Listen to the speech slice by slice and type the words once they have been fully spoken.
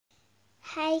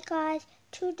Hey guys,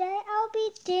 today I'll be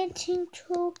dancing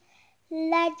to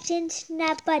Legends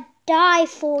Never Die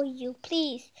for you.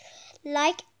 Please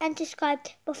like and subscribe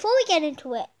before we get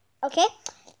into it, okay?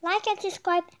 Like and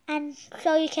subscribe and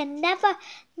so you can never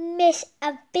miss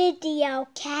a video,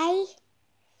 okay?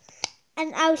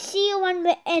 And I'll see you when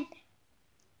we're in.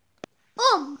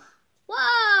 Boom!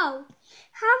 Wow!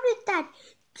 How did that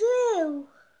do?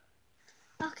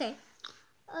 Okay,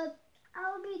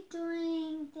 I'll be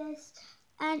doing this.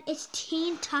 And it's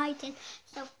Teen Titan,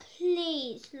 so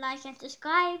please like and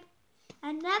subscribe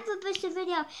and never miss a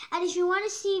video. And if you want to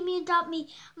see me adopt me,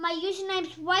 my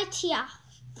username's right here.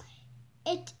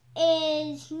 It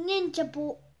is Ninja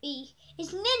Boy.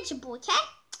 It's Ninja Boy, okay?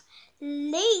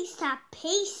 Lisa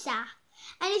Pisa.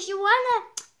 And if you wanna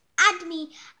add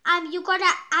me, you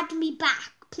gotta add me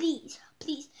back, please.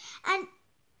 And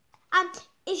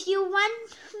if you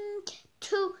want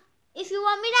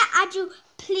me to add you,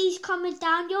 please comment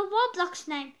down your Roblox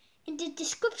name in the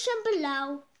description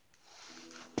below.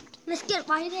 Let's get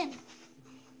right in.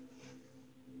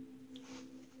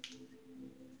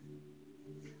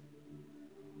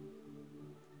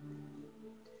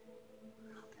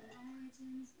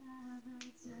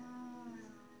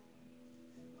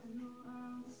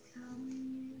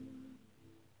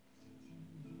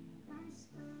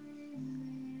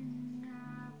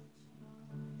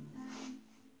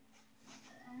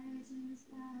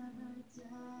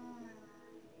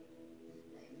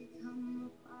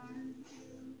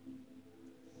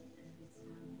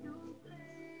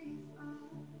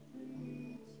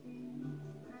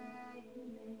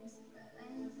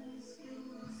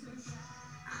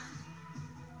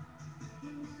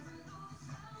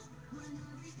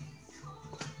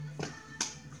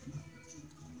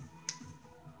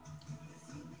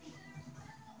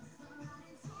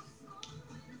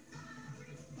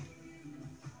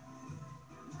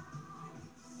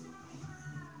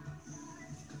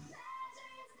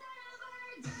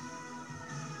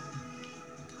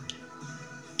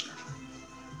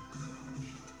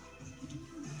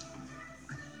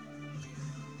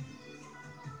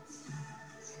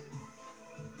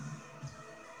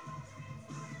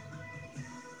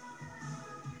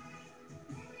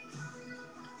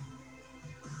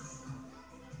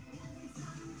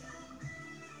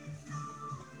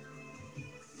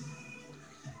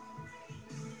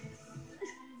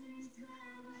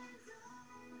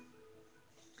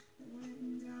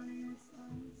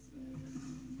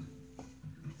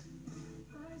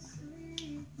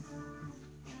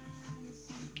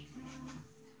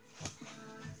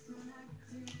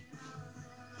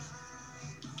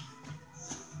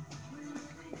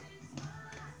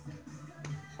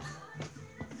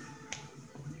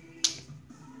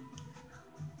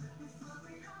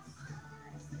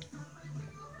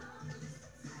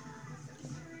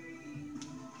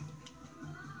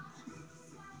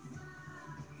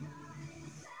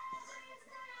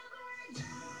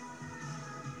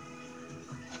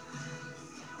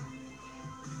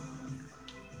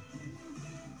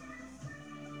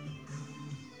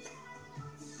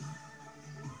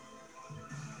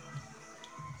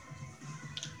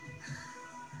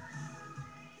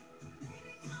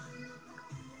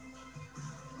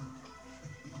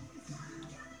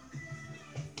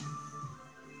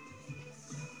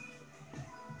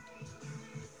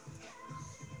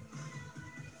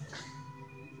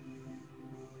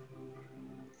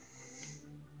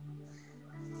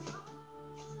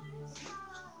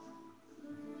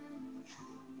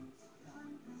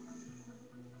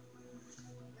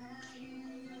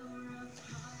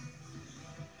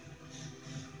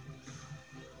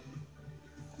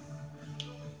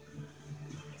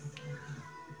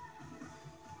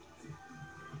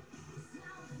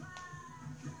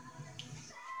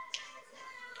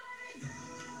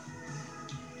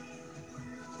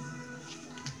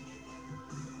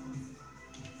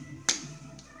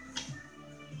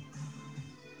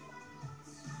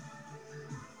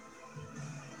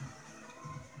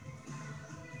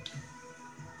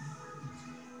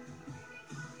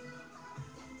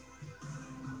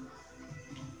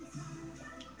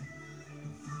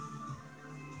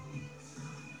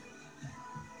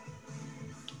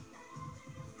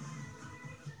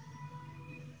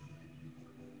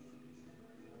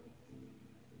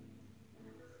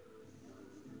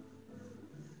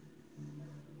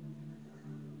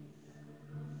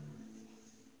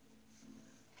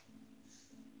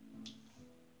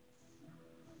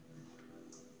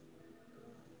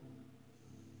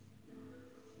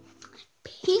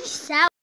 Peace out.